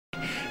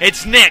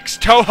It's Nick's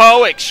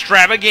Toho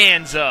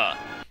X-Travaganza!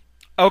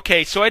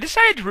 Okay, so I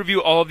decided to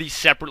review all of these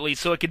separately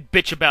so I could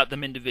bitch about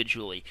them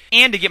individually,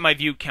 and to get my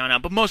view count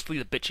out, but mostly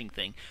the bitching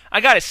thing. I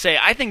gotta say,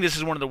 I think this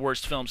is one of the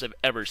worst films I've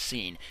ever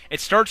seen. It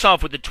starts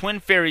off with the twin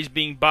fairies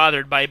being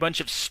bothered by a bunch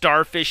of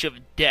starfish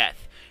of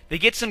death. They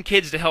get some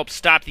kids to help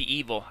stop the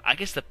evil. I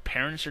guess the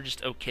parents are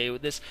just okay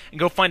with this, and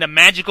go find a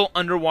magical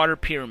underwater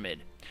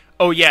pyramid.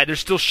 Oh yeah, they're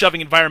still shoving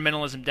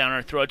environmentalism down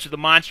our throats with the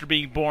monster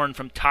being born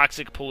from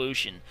toxic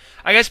pollution.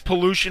 I guess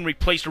pollution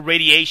replaced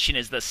radiation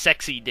as the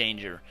sexy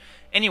danger.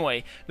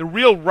 Anyway, the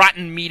real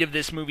rotten meat of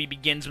this movie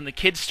begins when the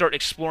kids start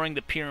exploring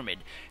the pyramid.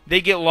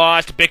 They get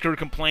lost, bicker,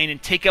 complain,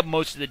 and take up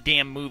most of the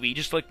damn movie,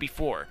 just like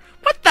before.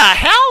 What the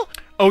hell?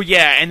 Oh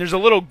yeah, and there's a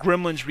little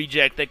Gremlins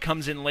reject that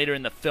comes in later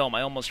in the film,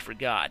 I almost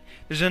forgot.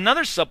 There's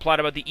another subplot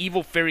about the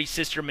evil fairy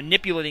sister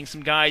manipulating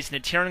some guys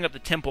into tearing up the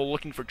temple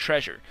looking for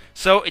treasure.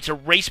 So, it's a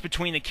race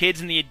between the kids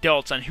and the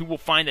adults on who will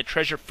find the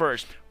treasure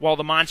first, while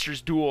the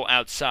monsters duel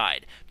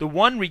outside. The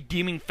one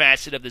redeeming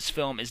facet of this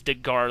film is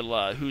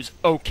Degarla, who's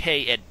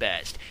okay at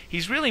best.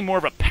 He's really more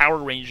of a Power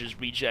Rangers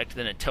reject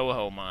than a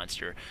Toho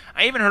monster.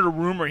 I even heard a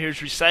rumor he was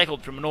recycled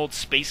from an old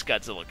Space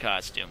Godzilla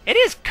costume. It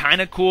is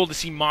kinda cool to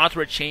see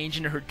Mothra change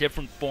into her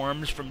different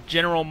forms, from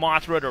General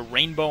Mothra to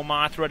Rainbow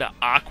Mothra to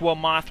Aqua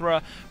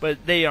Mothra,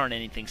 but they aren't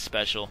anything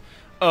special.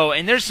 Oh,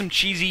 and there's some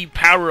cheesy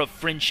Power of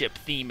Friendship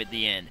theme at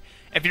the end.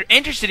 If you're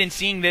interested in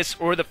seeing this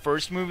or the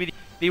first movie,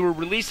 they were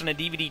released on a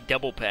DVD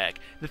double pack.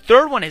 The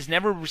third one has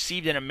never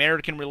received an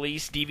American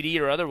release, DVD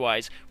or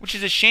otherwise, which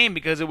is a shame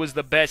because it was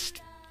the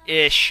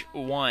best-ish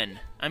one.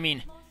 I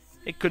mean,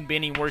 it couldn't be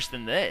any worse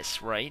than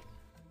this, right?